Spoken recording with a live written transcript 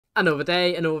Another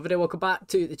day, another video. Welcome back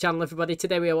to the channel, everybody.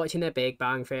 Today we are watching The Big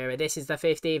Bang Theory. This is the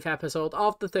 15th episode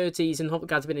of the third season. Hope you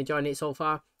guys have been enjoying it so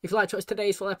far. If you'd like to watch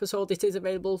today's full episode, it is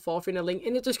available for free in a link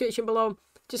in the description below.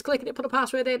 Just click it, put a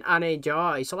password in, and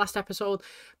enjoy. So last episode,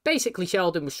 basically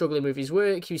Sheldon was struggling with his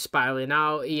work. He was spiraling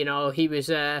out. You know, he was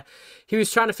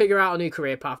trying to figure out a new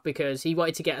career path because he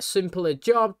wanted to get a simpler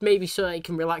job, maybe so that he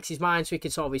can relax his mind so he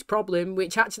can solve his problem,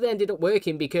 which actually ended up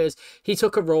working because he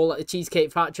took a role at the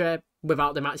Cheesecake Factory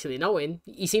without them actually knowing.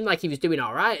 He seemed like he was doing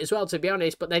all right as well, to be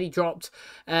honest, but then he dropped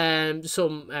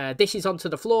some dishes onto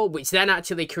the floor, which then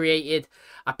actually created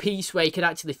a piece where he could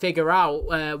actually figure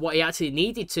out what he actually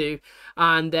needed to,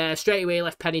 and straight away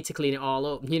left Penny to clean it all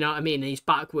up, you know what I mean? And he's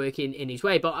back working in his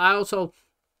way. But I also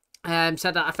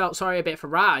said that I felt sorry a bit for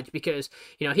Raj because,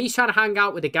 you know, he's trying to hang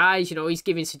out with the guys, you know, he's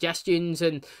giving suggestions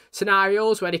and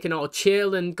scenarios where they can all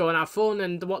chill and go and have fun,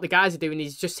 and what the guys are doing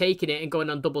is just taking it and going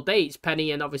on double dates,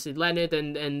 Penny and obviously Leonard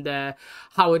and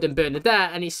Howard and Bernadette,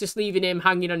 and it's just leaving him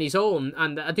hanging on his own,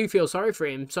 and I do feel sorry for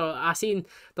him. So I seen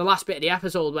the last bit of the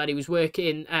episode where he was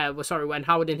working, when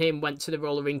Howard and him went to the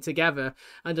roller ring together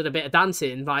and did a bit of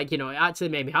dancing, like, you know, it actually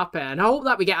made me happy, and I hope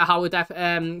that we get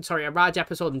a Raj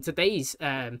episode in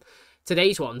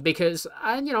today's one, because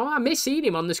you know, I miss seeing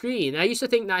him on the screen. I used to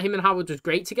think that him and Howard was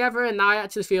great together, and now I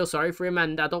actually feel sorry for him,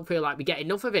 and I don't feel like we get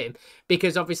enough of him,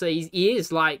 because obviously he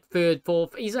is like third,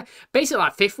 fourth, he's basically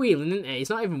like fifth wheeling, isn't he?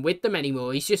 He's not even with them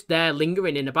anymore, he's just there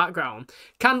lingering in the background,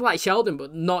 kind of like Sheldon,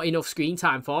 but not enough screen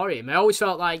time for him. I always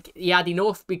felt like he had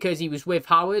enough because he was with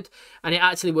Howard, and it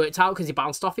actually worked out because he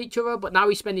bounced off each other, but now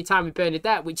he's spending time with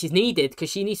Bernadette, which is needed because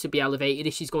she needs to be elevated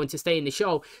if she's going to stay in the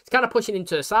show. It's kind of pushing him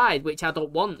to the side, which I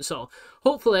don't want, so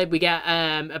hopefully we get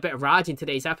a bit of Raj in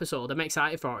today's episode. I'm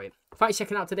excited for it. Thanks for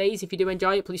checking out today's. If you do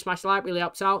enjoy it, please smash the like, really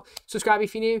helps out. Subscribe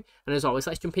if you're new. And as always,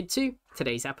 let's jump into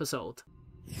today's episode.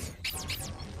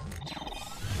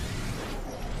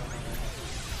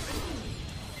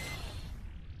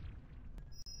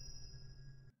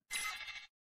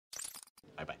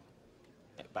 Bye-bye.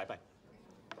 Bye-bye.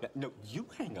 No, you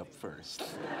hang up first.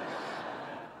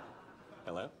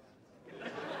 Hello?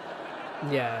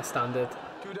 Yeah, standard.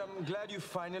 Dude, I'm glad you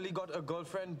finally got a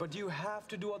girlfriend, but you have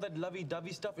to do all that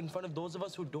lovey-dovey stuff in front of those of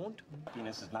us who don't?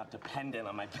 Happiness is not dependent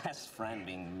on my best friend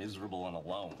being miserable and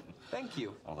alone. Thank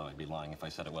you. Although I'd be lying if I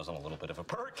said it wasn't a little bit of a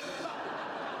perk.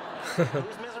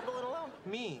 Who's miserable and alone?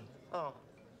 Me. Oh,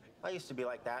 I used to be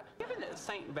like that. Given that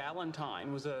Saint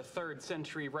Valentine was a 3rd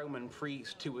century Roman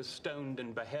priest who was stoned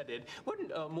and beheaded,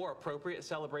 wouldn't a more appropriate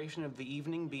celebration of the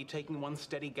evening be taking one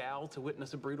steady gal to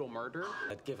witness a brutal murder?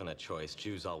 But given a choice,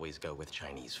 Jews always go with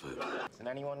Chinese food. Isn't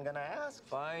anyone gonna ask?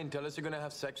 Fine, tell us you're gonna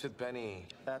have sex with Penny.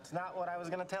 That's not what I was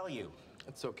gonna tell you.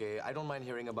 It's okay. I don't mind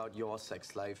hearing about your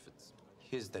sex life. It's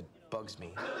his that bugs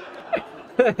me.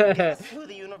 Guess who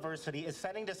the university is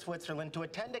sending to Switzerland to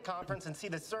attend a conference and see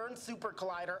the CERN Super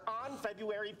Collider on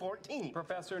February 14th?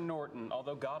 Professor Norton,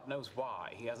 although God knows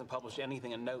why. He hasn't published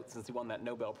anything in notes since he won that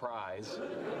Nobel Prize.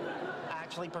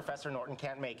 Actually, Professor Norton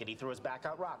can't make it. He threw his back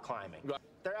out rock climbing.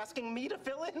 They're asking me to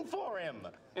fill in for him.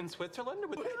 In Switzerland?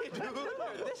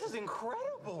 This is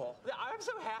incredible. I'm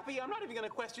so happy, I'm not even going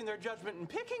to question their judgment in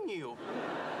picking you.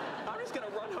 I'm just going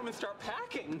to run home and start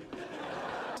packing.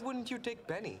 Wouldn't you take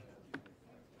Penny?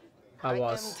 I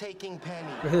am taking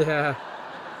Penny. Yeah.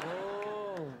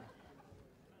 Oh.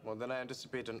 Well, then I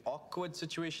anticipate an awkward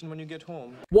situation when you get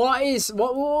home. What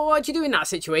do you do in that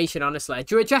situation, honestly?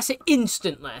 Do you address it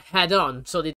instantly, head on,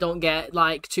 so they don't get,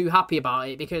 like, too happy about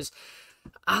it? Because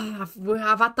I've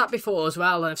had that before as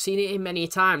well, and I've seen it in many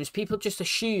times. People just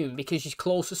assume because you're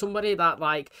close to somebody that,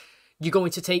 like, you're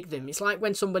going to take them. It's like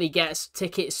when somebody gets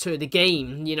tickets to the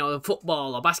game, you know,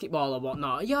 football or basketball or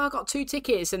whatnot. Yeah, I got 2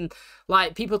 tickets, and,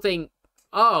 like, people think,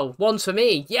 oh, one's for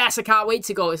me. Yes, I can't wait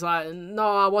to go. It's like,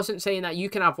 no, I wasn't saying that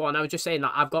you can have one. I was just saying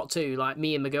that I've got 2. Like,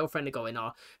 me and my girlfriend are going,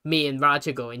 or me and Raj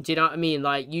are going. Do you know what I mean?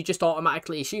 Like, you just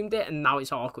automatically assumed it, and now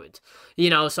it's awkward.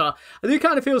 You know, so I do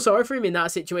kind of feel sorry for him in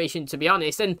that situation, to be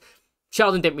honest. And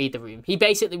Sheldon didn't read the room. He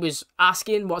basically was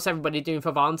asking, what's everybody doing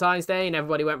for Valentine's Day? And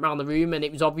everybody went around the room, and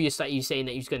it was obvious that he was saying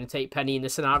that he was going to take Penny in the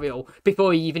scenario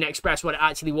before he even expressed what it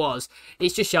actually was.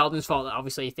 It's just Sheldon's fault that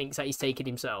obviously he thinks that he's taking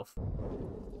himself.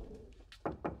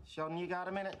 Sheldon, you got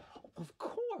a minute? Of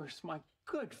course, my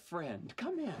good friend.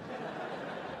 Come in.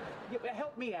 Yeah, but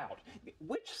help me out.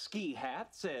 Which ski hat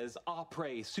says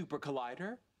Après Super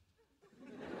Collider?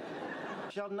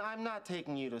 Sheldon, I'm not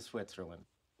taking you to Switzerland.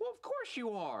 Well, of course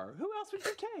you are. Who else would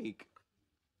you take?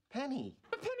 Penny.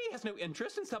 But Penny has no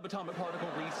interest in subatomic particle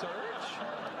research.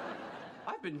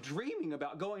 I've been dreaming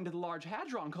about going to the Large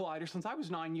Hadron Collider since I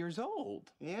was 9 years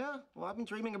old. Yeah? Well, I've been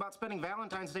dreaming about spending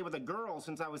Valentine's Day with a girl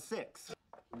since I was 6.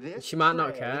 This She might not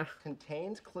tray care.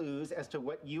 contains clues as to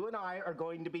what you and I are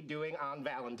going to be doing on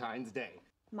Valentine's Day.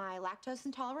 My lactose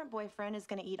intolerant boyfriend is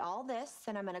going to eat all this,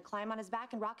 and I'm going to climb on his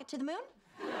back and rocket to the moon?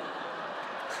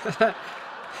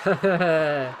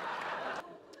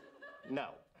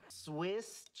 No.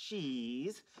 Swiss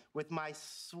cheese with my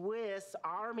Swiss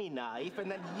Army knife, and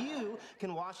then you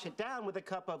can wash it down with a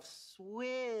cup of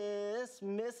Swiss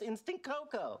Miss Instant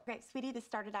Cocoa. Great, sweetie, this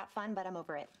started out fun, but I'm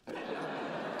over it.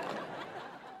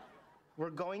 We're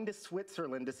going to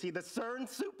Switzerland to see the CERN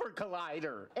Super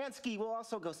Collider. And ski, we'll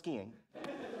also go skiing.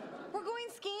 We're going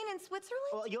skiing in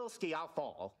Switzerland? Well, you'll ski, I'll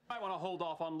fall. I want to hold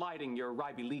off on lighting your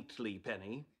Ribby-Leaktly,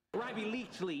 Penny.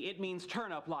 Ribby-Leaktly, it means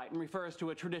turn-up light and refers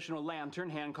to a traditional lantern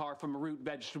hand-carved from a root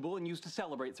vegetable and used to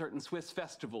celebrate certain Swiss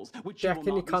festivals, which you will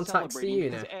not be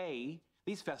celebrating because A,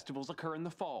 these festivals occur in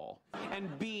the fall,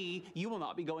 and B, you will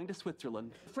not be going to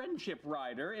Switzerland. Friendship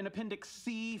rider in Appendix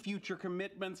C, Future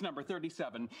Commitments, number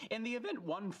 37. In the event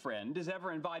one friend is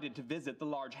ever invited to visit the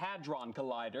Large Hadron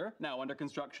Collider, now under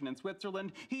construction in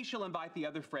Switzerland, he shall invite the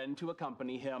other friend to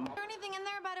accompany him. Is there anything in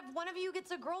there about if one of you gets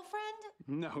a girlfriend?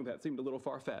 No, that seemed a little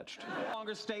far-fetched.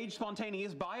 Longer stage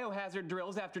spontaneous biohazard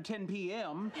drills after 10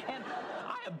 p.m. And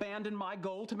I abandoned my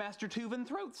goal to master Tuvan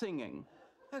throat singing.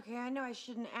 Okay, I know I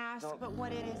shouldn't ask, but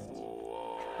what it is...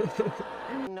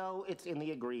 No, it's in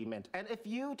the agreement. And if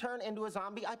you turn into a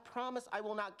zombie, I promise I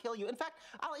will not kill you. In fact,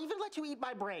 I'll even let you eat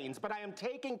my brains, but I am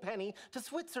taking Penny to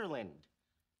Switzerland.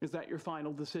 Is that your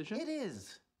final decision? It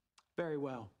is. Very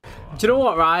well. Do you know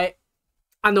what, right?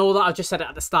 I know that I've just said it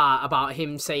at the start about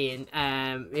him saying,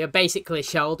 basically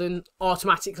Sheldon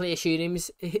automatically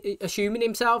assuming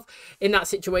himself in that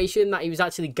situation that he was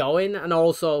actually going, and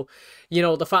also, you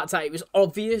know, the fact that it was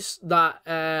obvious that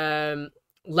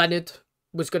Leonard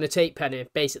was going to take Penny,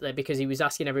 basically, because he was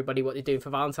asking everybody what they're doing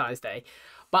for Valentine's Day.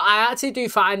 But I actually do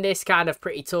find this kind of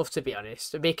pretty tough, to be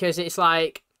honest, because it's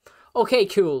like, okay,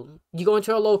 cool. You go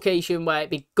into a location where it'd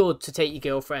be good to take your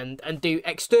girlfriend and do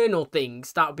external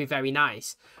things. That would be very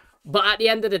nice. But at the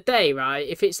end of the day, right,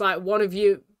 if it's like one of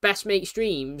your best mate's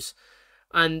dreams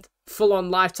and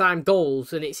full-on lifetime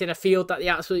goals and it's in a field that they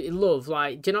absolutely love,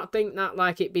 like, do you not think that,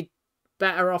 like, it'd be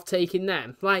better off taking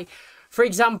them? Like, for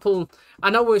example, I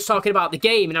know we was talking about the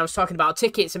game and I was talking about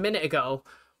tickets a minute ago,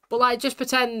 but, like, just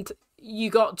pretend you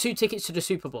got 2 tickets to the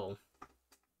Super Bowl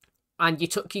and you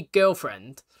took your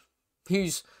girlfriend,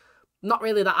 who's not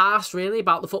really that arsed, really,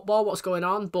 about the football, what's going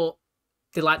on, but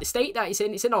they like the state that it's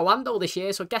in. It's in Orlando this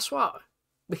year, so guess what?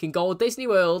 We can go to Disney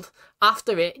World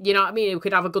after it, you know what I mean? We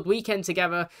could have a good weekend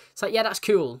together. It's like, yeah, that's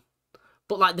cool.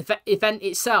 But, like, the event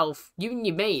itself, you and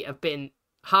your mate have been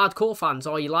hardcore fans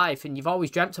all your life, and you've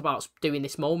always dreamt about doing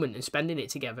this moment and spending it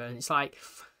together, and it's like,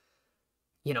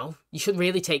 you know, you should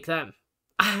really take them.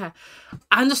 I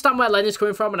understand where Leonard's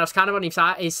coming from, and I was kind of on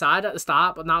his side at the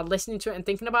start, but now listening to it and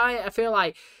thinking about it, I feel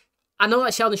like, I know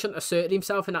that Sheldon shouldn't have asserted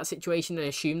himself in that situation and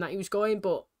assumed that he was going,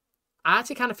 but I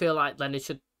actually kind of feel like Leonard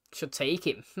should take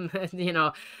him, you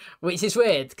know, which is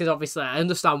weird, because obviously I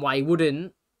understand why he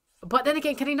wouldn't, but then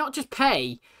again, can he not just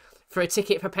pay for a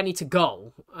ticket for Penny to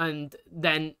go, and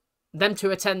then them to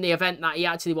attend the event that he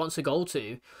actually wants to go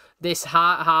to, this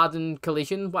hardened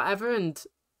collision, whatever, and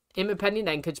him and Penny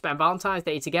then could spend Valentine's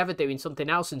Day together doing something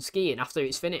else and skiing after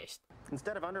it's finished.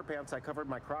 Instead of underpants, I covered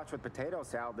my crotch with potato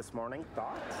salad this morning.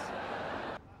 Thoughts?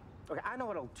 Okay, I know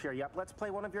what'll cheer you up. Let's play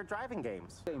one of your driving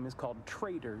games. The game is called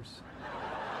Traitors.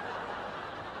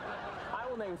 I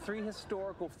will name 3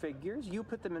 historical figures. You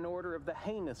put them in order of the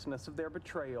heinousness of their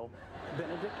betrayal.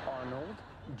 Benedict Arnold,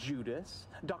 Judas,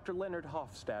 Dr. Leonard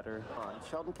Hofstadter.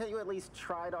 Sheldon, can you at least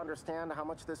try to understand how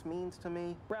much this means to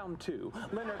me? Round 2.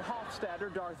 Leonard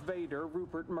Hofstadter, Darth Vader,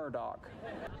 Rupert Murdoch.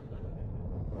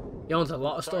 He owns a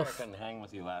lot of Sorry stuff. I couldn't hang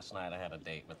with you last night. I had a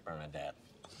date with Bernadette.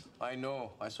 I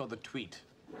know. I saw the tweet.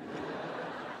 So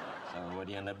what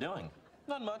do you end up doing?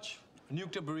 Not much.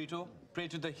 Nuked a burrito,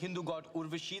 prayed to the Hindu god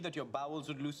Urvashi that your bowels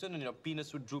would loosen and your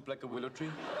penis would droop like a willow tree.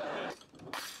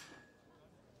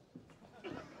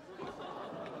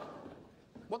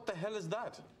 What the hell is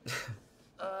that?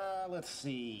 Let's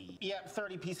see. Yeah,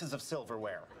 30 pieces of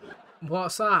silverware.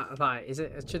 What's that? Like, is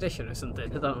it a tradition or something?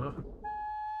 I don't know.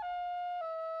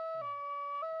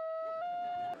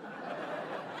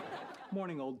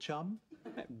 Morning, old chum.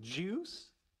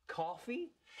 Juice?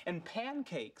 coffee, and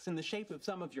pancakes in the shape of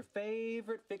some of your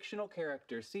favorite fictional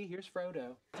characters. See, here's Frodo.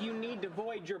 If you need to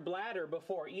void your bladder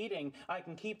before eating, I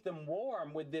can keep them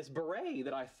warm with this beret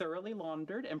that I thoroughly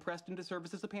laundered and pressed into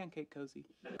service as a pancake cozy.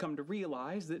 Come to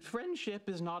realize that friendship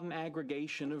is not an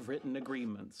aggregation of written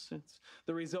agreements. It's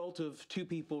the result of two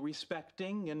people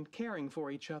respecting and caring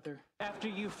for each other. After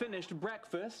you finished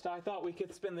breakfast, I thought we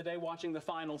could spend the day watching the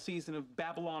final season of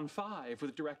Babylon 5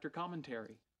 with director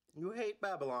commentary. You hate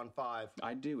Babylon 5.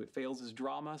 I do. It fails as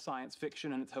drama, science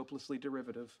fiction, and it's hopelessly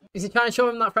derivative. Is he trying to show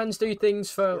him that friends do things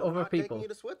for Still other not people? taking you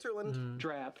to Switzerland.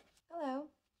 Drab. Hello.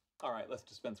 All right, let's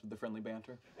dispense with the friendly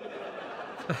banter.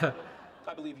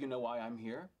 I believe you know why I'm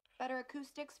here. Better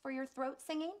acoustics for your throat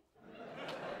singing?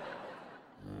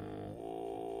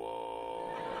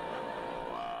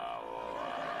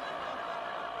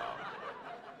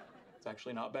 It's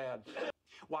actually not bad.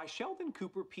 Why Sheldon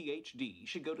Cooper, PhD,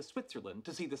 should go to Switzerland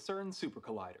to see the CERN Super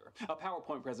Collider. A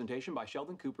PowerPoint presentation by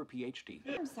Sheldon Cooper, PhD.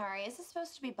 I'm sorry, is this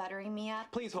supposed to be buttering me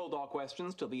up? Please hold all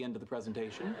questions till the end of the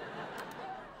presentation.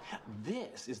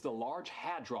 This is the Large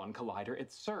Hadron Collider at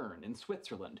CERN in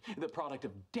Switzerland, the product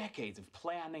of decades of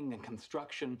planning and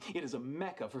construction. It is a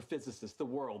mecca for physicists the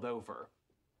world over.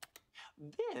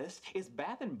 This is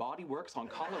Bath & Body Works on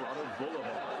Colorado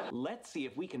Boulevard. Let's see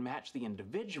if we can match the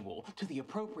individual to the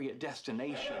appropriate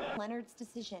destination. Leonard's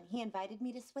decision. He invited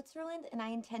me to Switzerland, and I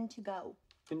intend to go.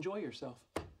 Enjoy yourself.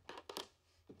 I'm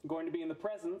going to be in the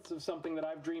presence of something that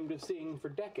I've dreamed of seeing for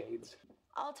decades.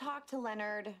 I'll talk to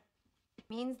Leonard.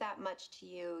 Means that much to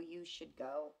you, you should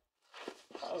go.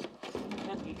 Oh,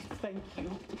 Penny, thank you.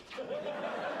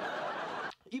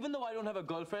 Even though I don't have a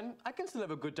girlfriend, I can still have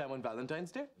a good time on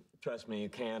Valentine's Day. Trust me, you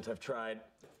can't. I've tried.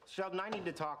 Sheldon, I need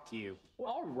to talk to you.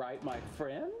 All right, my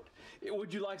friend.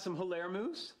 Would you like some Hilaire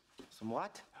mousse? Some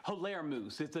what? Hilaire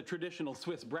mousse. It's a traditional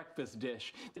Swiss breakfast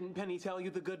dish. Didn't Penny tell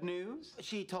you the good news?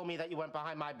 She told me that you went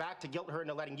behind my back to guilt her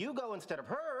into letting you go instead of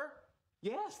her.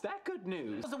 Yes, that good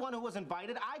news. I was the one who was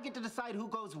invited. I get to decide who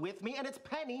goes with me, and it's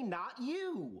Penny, not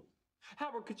you.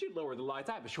 Howard, could you lower the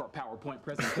lights? I have a short PowerPoint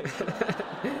presentation.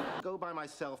 Go by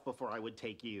myself before I would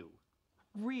take you.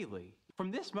 Really? From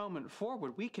this moment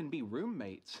forward, we can be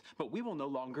roommates, but we will no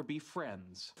longer be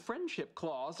friends. Friendship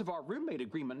clause of our roommate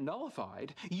agreement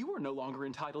nullified. You are no longer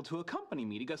entitled to accompany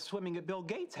me to go swimming at Bill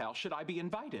Gates' house should I be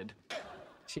invited.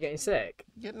 She getting sick?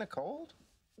 Getting a cold?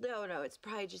 No, it's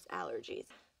probably just allergies.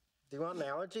 Do you want an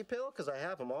allergy pill? Because I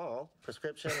have them all.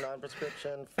 Prescription,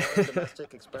 non-prescription, foreign,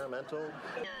 domestic, experimental.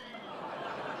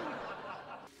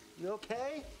 You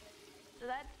okay? Does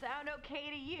that sound okay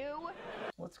to you?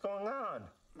 What's going on?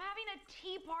 I'm having a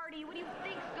tea party. What do you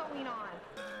think's going on?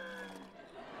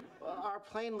 Well, our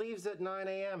plane leaves at 9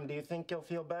 a.m. Do you think you'll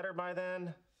feel better by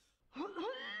then?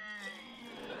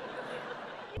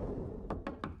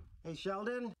 Hey,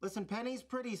 Sheldon, listen, Penny's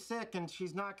pretty sick and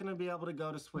she's not going to be able to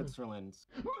go to Switzerland.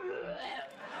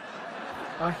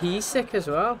 Oh, he's sick as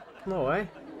well? No way.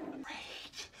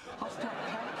 Great. I'll start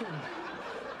packing.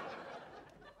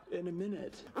 In a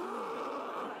minute.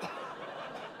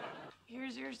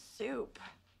 Here's your soup.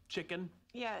 Chicken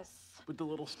Yes. with the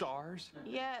little stars,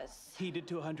 Yes. heated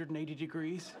to 180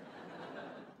 degrees.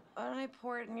 Why don't I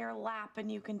pour it in your lap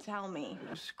and you can tell me?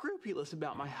 I'm scrupulous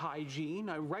about my hygiene.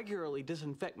 I regularly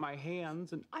disinfect my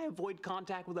hands, and I avoid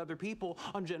contact with other people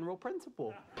on general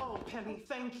principle. Oh, Penny,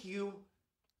 thank you.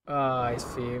 Oh, he's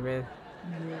fuming.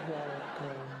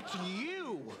 It's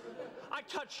you! I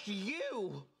touched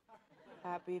you!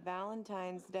 Happy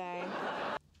Valentine's Day.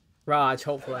 Raj,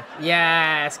 hopefully.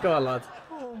 Yes, go on, lad.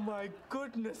 Oh my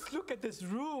goodness, look at this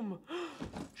room.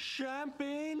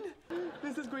 Champagne?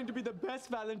 This is going to be the best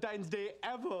Valentine's Day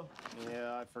ever.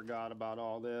 Yeah, I forgot about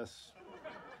all this.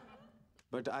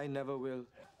 But I never will.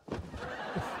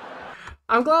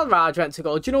 I'm glad Raj went to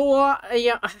go. Do you know what?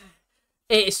 Yeah,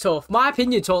 it's tough. My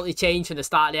opinion totally changed from the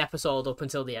start of the episode up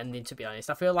until the ending, to be honest.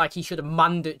 I feel like he should have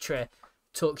mandatory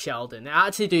took Sheldon. I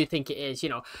actually do think it is, you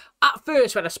know. At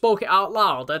first, when I spoke it out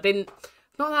loud, not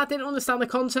that I didn't understand the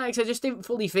context, I just didn't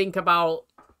fully think about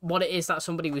what it is that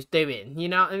somebody was doing, you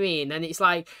know what I mean? And it's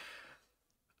like,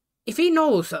 if he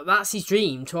knows that that's his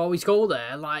dream to always go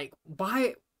there, like,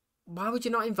 why would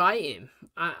you not invite him?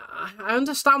 I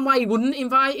understand why you wouldn't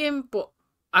invite him, but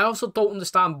I also don't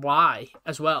understand why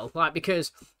as well. Like,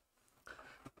 because,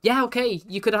 yeah, okay,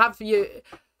 you could have your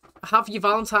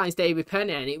Valentine's Day with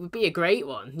Penny and it would be a great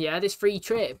one, yeah, this free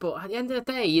trip, but at the end of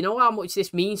the day, you know how much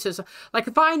this means to, like,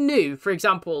 if I knew, for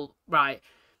example, right,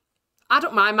 I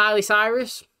don't mind Miley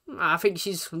Cyrus, I think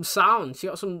she's sound, she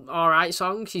got some alright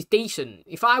songs, she's decent.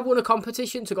 If I won a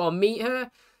competition to go and meet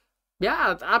her,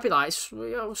 yeah, I'd be like,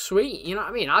 sweet, you know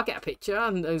what I mean? I'll get a picture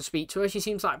and speak to her. She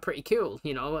seems like pretty cool,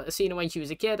 you know. I've seen her when she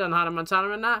was a kid on Hannah Montana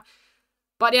and that.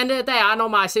 But at the end of the day, I know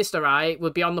my sister, right,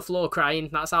 would be on the floor crying.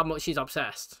 That's how much she's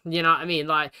obsessed. You know what I mean?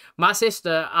 Like, my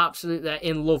sister, absolutely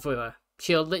in love with her.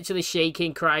 She'll literally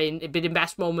shaking, crying. It'd be the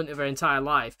best moment of her entire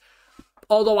life.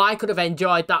 Although I could have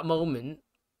enjoyed that moment,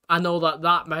 I know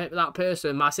that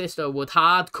person, my sister, would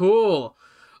hardcore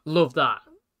love that.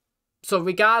 So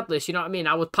regardless, you know what I mean,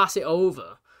 I would pass it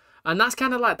over. And that's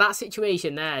kind of like that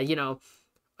situation there, you know.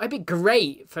 It'd be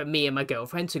great for me and my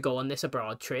girlfriend to go on this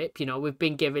abroad trip. You know, we've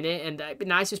been giving it, and it'd be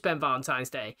nice to spend Valentine's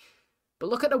Day. But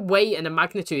look at the weight and the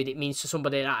magnitude it means to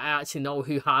somebody that I actually know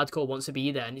who hardcore wants to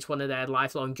be there, and it's one of their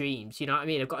lifelong dreams. You know what I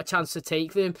mean? I've got a chance to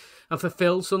take them and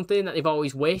fulfill something that they've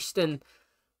always wished. And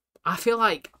I feel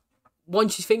like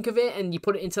once you think of it and you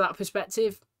put it into that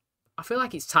perspective, I feel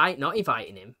like it's tight not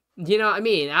inviting him. You know what I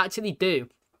mean? I actually do.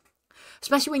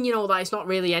 Especially when you know that it's not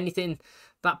really anything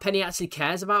that Penny actually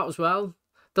cares about as well.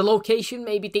 The location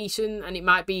may be decent, and it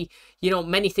might be, you know,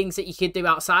 many things that you could do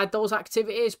outside those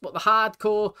activities, but the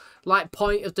hardcore, like,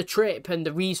 point of the trip and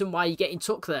the reason why you're getting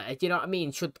took there, you know what I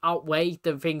mean, should outweigh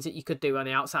the things that you could do on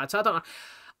the outside. So I don't know.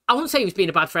 I wouldn't say he was being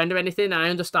a bad friend or anything. I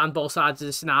understand both sides of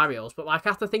the scenarios, but, like,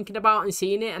 after thinking about and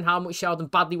seeing it and how much Sheldon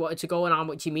badly wanted to go and how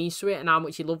much he means to it and how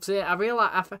much he loves it, I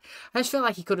just feel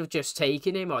like he could have just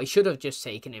taken him, or he should have just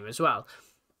taken him as well.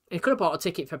 He could have bought a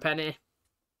ticket for Penny.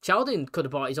 Sheldon could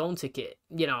have bought his own ticket,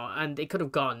 you know, and it could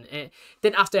have gone. It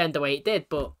didn't have to end the way it did,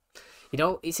 but, you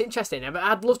know, it's interesting.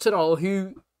 I'd love to know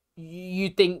who you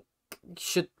think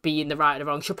should be in the right or the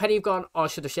wrong. Should Penny have gone, or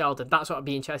should have Sheldon? That's what I'd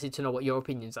be interested to know what your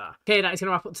opinions are. Okay, that's going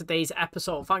to wrap up today's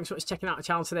episode. Thanks so much for checking out the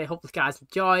channel today. Hope you guys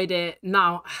enjoyed it.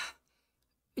 Now,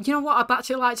 you know what I'd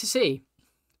actually like to see?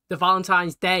 The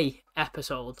Valentine's Day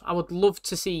episode. I would love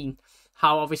to see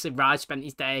how, obviously, Raj spent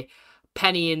his day.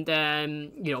 Penny and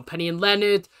Penny and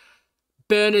Leonard,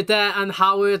 Bernadette and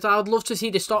Howard. I would love to see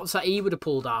the stops that he would have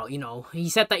pulled out. You know, he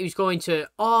said that he was going to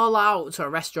all out to a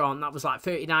restaurant that was like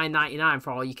 $39.99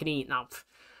 for all you can eat. Now,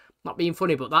 not being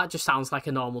funny, but that just sounds like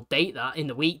a normal date that in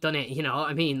the week, doesn't it? You know what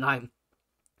I mean? Like,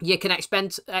 you can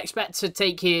expect to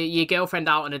take your girlfriend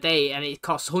out on a date and it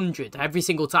costs $100 every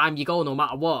single time you go, no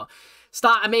matter what.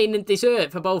 Start a main and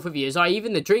dessert for both of you, or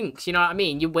even the drinks, you know what I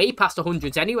mean? You're way past the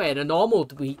hundreds anyway on a normal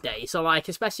weekday. So, like,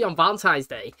 especially on Valentine's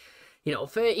Day, you know,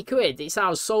 30 quid, it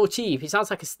sounds so cheap. It sounds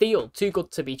like a steal, too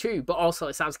good to be true. But also,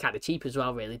 it sounds kind of cheap as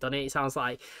well, really, doesn't it? It sounds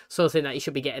like something that you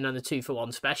should be getting on a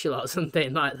 2-for-1 special or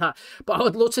something like that. But I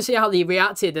would love to see how they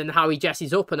reacted and how he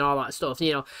dresses up and all that stuff,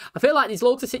 you know. I feel like there's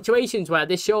loads of situations where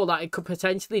this show, like, it could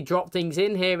potentially drop things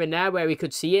in here and there where we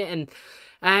could see it. And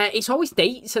it's always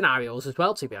date scenarios as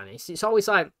well, to be honest. It's always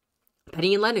like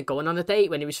Penny and Leonard going on a date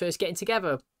when they was first getting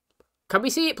together. Can we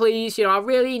see it, please? You know, I'm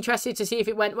really interested to see if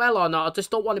it went well or not. I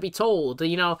just don't want to be told,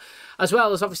 you know, as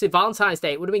well as obviously Valentine's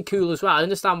Day. It would have been cool as well. I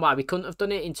understand why we couldn't have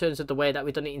done it in terms of the way that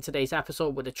we've done it in today's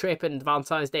episode with the trip, and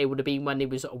Valentine's Day would have been when he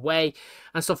was away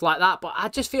and stuff like that. But I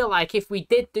just feel like if we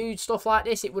did do stuff like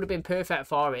this, it would have been perfect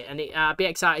for it, and I'd be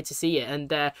excited to see it.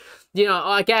 And, you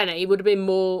know, again, it would have been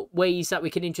more ways that we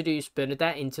can introduce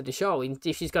Bernadette into the show. And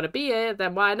if she's going to be here,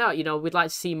 then why not? You know, we'd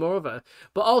like to see more of her.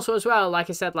 But also as well, like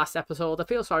I said last episode, I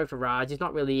feel sorry for Raj. He's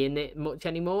not really in it much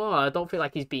anymore. I don't feel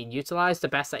like he's being utilised the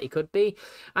best that he could be.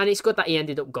 And it's good that he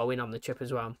ended up going on the trip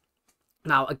as well.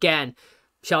 Now, again,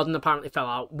 Sheldon apparently fell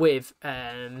out with,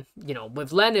 you know,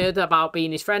 with Leonard about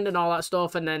being his friend and all that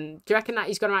stuff. And then, do you reckon that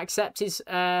he's going to accept his,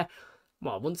 well,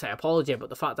 I wouldn't say apology, but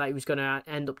the fact that he was going to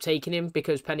end up taking him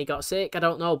because Penny got sick? I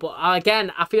don't know. But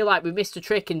again, I feel like we missed a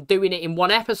trick in doing it in one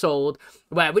episode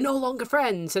where we're no longer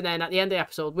friends. And then at the end of the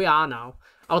episode, we are now.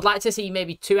 I would like to see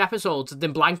maybe 2 episodes of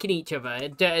them blanking each other,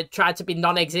 try to be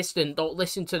non-existent, don't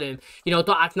listen to them, you know,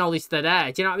 don't acknowledge they're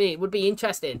there. Do you know what I mean? It would be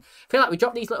interesting. I feel like we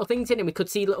drop these little things in and we could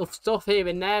see little stuff here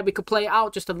and there. We could play it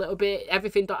out just a little bit.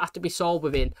 Everything don't have to be solved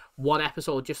within one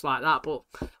episode just like that. But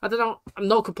I don't know.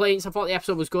 No complaints. I thought the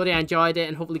episode was good. I enjoyed it,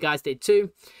 and hopefully you guys did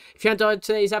too. If you enjoyed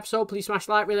today's episode, please smash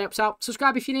like. Really helps out.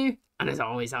 Subscribe if you're new. And as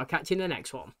always, I'll catch you in the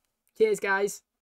next one. Cheers, guys.